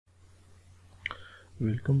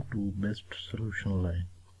Welcome to Best Solution Line.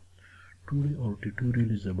 Today our tutorial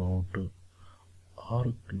is about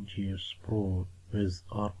ArcGIS Pro with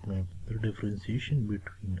ArcMap, the differentiation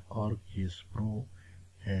between ArcGIS Pro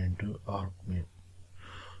and ArcMap.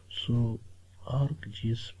 So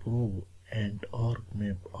ArcGIS Pro and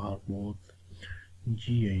ArcMap are both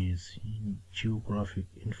GIS, Geographic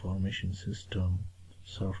Information System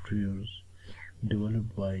softwares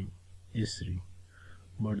developed by Esri,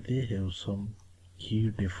 but they have some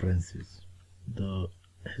key differences. The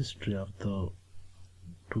history of the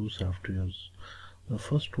two softwares. The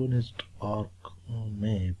first one is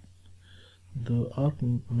ArcMap. The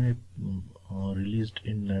ArcMap released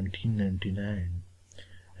in 1999,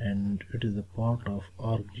 and it is a part of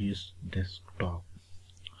ArcGIS Desktop,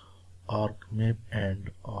 ArcMap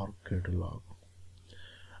and ArcCatalog.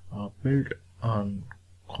 Built on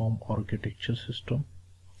COM architecture system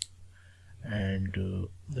and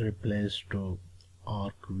replaced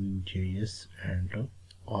ArcView.js and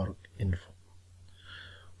ArcInfo.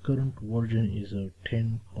 Current version is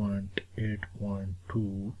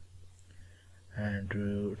 10.8.2 and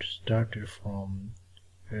it started from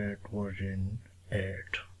version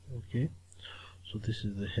 8. Okay, so this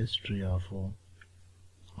is the history of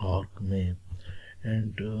ArcMap,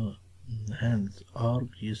 and hence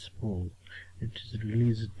ArcGIS Pro, it is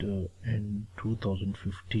released in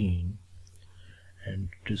 2015, and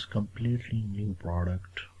it is completely new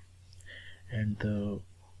product, and the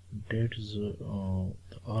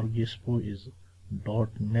ArcGIS Pro is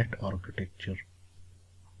 .NET architecture,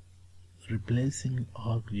 replacing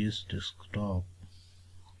ArcGIS Desktop.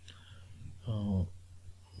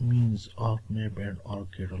 Means ArcMap and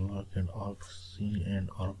ArcCatalog and ArcScene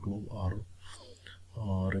and ArcGlobe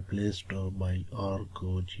are replaced by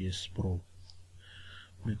ArcGIS Pro,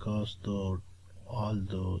 because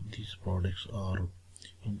these products are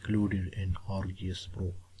included in ArcGIS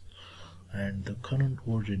Pro, and the current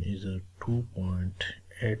version is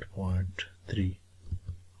 2.8.3.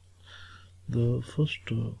 The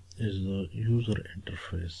first is the user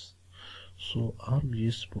interface. So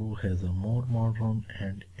ArcGIS Pro has a more modern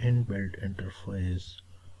and inbuilt interface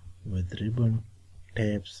with ribbon,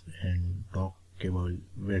 tabs and dockable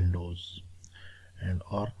windows, and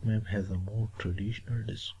ArcMap has a more traditional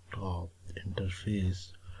desktop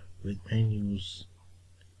interface with menus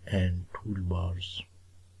and toolbars.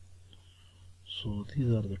 So these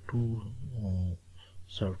are the two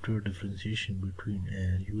software differentiation between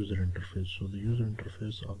a user interface. So the user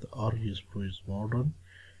interface of the ArcGIS Pro is modern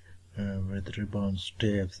with ribbons,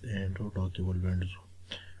 tabs and dockable windows,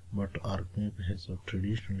 but ArcMap has a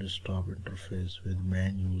traditional desktop interface with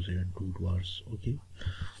menus and toolbars. Okay,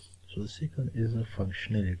 so the second is a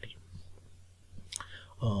functionality.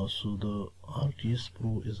 So the ArcGIS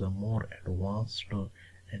Pro is a more advanced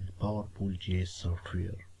and powerful GIS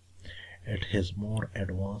software. It has more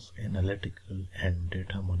advanced analytical and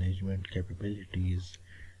data management capabilities,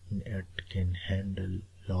 and it can handle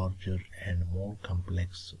larger and more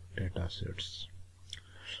complex datasets,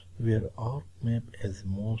 where ArcMap is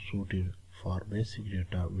more suited for basic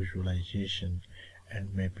data visualization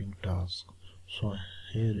and mapping tasks. So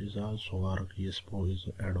here is also ArcGIS Pro is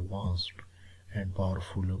advanced and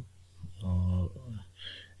powerful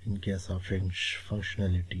in case of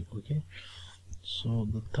functionality. Okay, so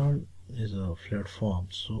the third is a platform.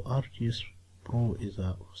 So ArcGIS Pro is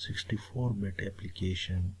a 64-bit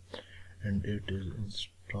application, and it is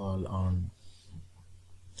installed on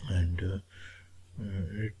it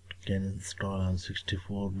can install on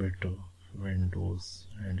 64-bit Windows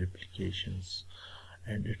and applications,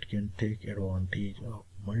 and it can take advantage of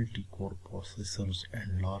multi-core processors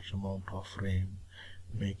and large amount of RAM,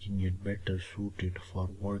 making it better suited for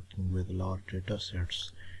working with large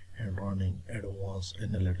datasets and running advanced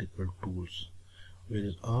analytical tools,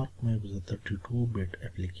 whereas ArcMap is a 32-bit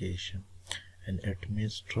application, and it may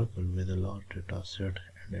struggle with a large data set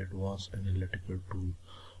and advanced analytical tool.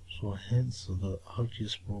 So hence the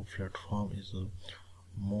ArcGIS Pro platform is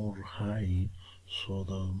more high, so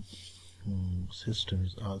the system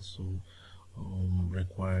is also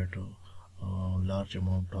required a large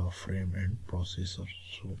amount of RAM and processor.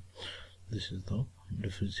 So this is the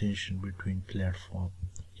differentiation between platform.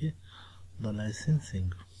 Okay, the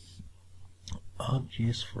licensing.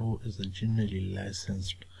 ArcGIS Pro is generally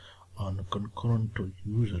licensed on a concurrent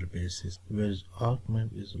user basis, whereas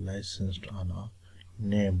ArcMap is licensed on a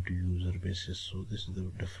named user basis. So this is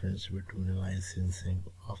the difference between the licensing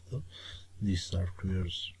of these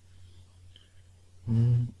softwares.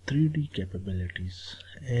 3D capabilities.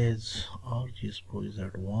 As ArcGIS Pro is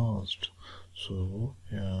advanced, so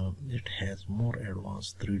it has more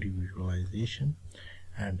advanced 3D visualization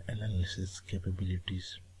and analysis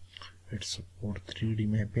capabilities. It supports 3D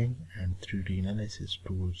mapping and 3D analysis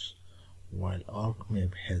tools, while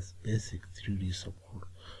ArcMap has basic 3D support.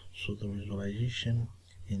 So the visualization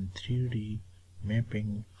in 3D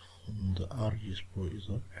mapping, the ArcGIS Pro is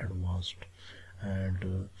advanced,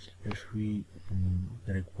 and if we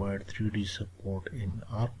require 3D support in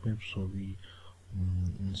ArcMap, so we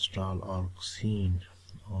install ArcScene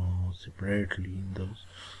separately in the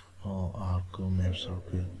ArcMap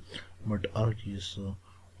software. But ArcGIS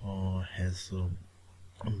has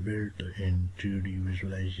built-in 3D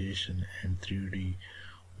visualization and 3D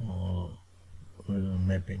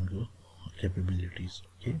mapping capabilities.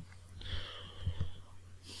 Okay.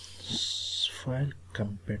 File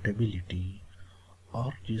compatibility.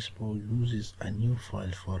 ArcGIS Pro uses a new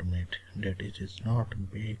file format that it is not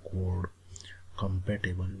backward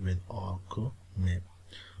compatible with ArcMap.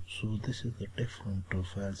 So this is a different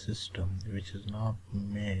file system which is not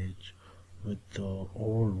matched with the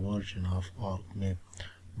old version of ArcMap.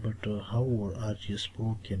 But however, ArcGIS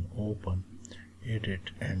Pro can open,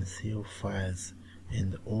 edit and save files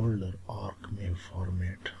in the older ArcMap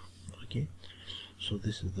format. Okay, so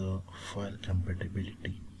this is the file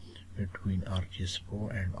compatibility between ArcGIS Pro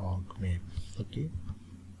and ArcMap. Okay,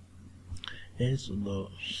 if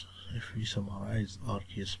we summarize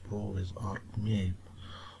ArcGIS Pro as ArcMap,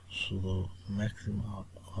 so the maximum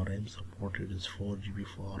RAM supported is 4 GB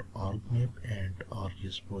for ArcMap, and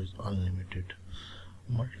ArcGIS Pro is unlimited.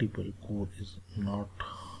 Multiple core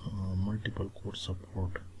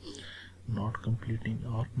support not completing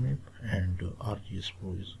ArcMap, and ArcGIS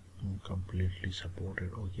Pro is completely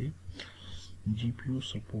supported. Okay, GPU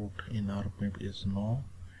support in ArcMap is no,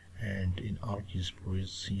 and in ArcGIS Pro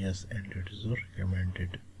is yes, and it is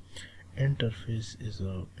recommended. Interface is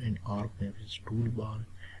in ArcMap is toolbar,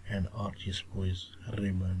 and ArcGIS Pro is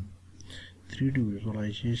ribbon. 3D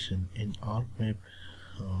visualization in ArcMap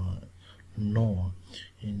no,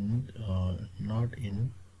 not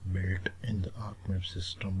in built in the ArcMap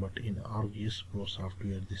system, but in ArcGIS Pro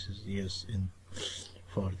software this is yes in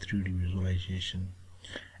for 3D visualization.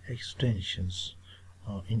 Extensions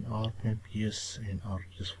in ArcMap yes, in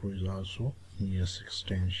ArcGIS Pro is also yes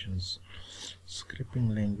extensions.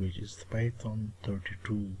 Scripting language is Python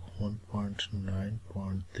 32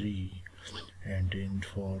 1.9.3, and in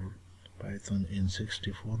for Python in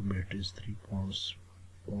 64-bit is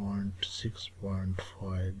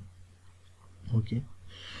 3.6.5. okay,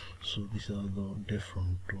 so these are the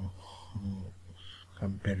different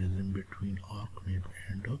comparison between ArcMap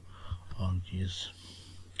and ArcGIS.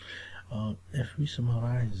 If we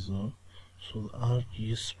summarize, so the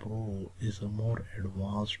ArcGIS Pro is a more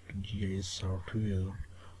advanced GIS software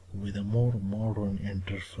with a more modern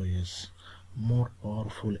interface, more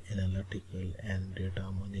powerful analytical and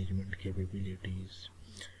data management capabilities,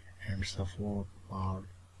 and support for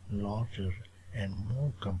larger and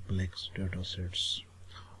more complex datasets,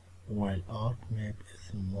 while ArcMap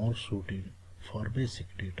is more suited for basic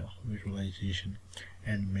data visualization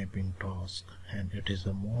and mapping tasks, and it is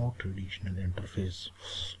a more traditional interface.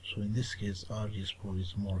 So in this case, ArcGIS Pro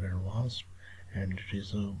is more advanced, and it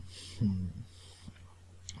is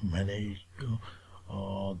managed the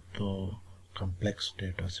complex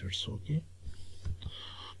data sets. Okay,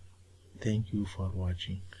 thank you for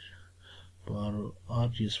watching. For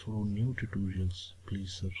ArcGIS Pro new tutorials,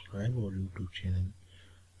 please subscribe our YouTube channel,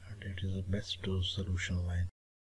 and it is the best solution line.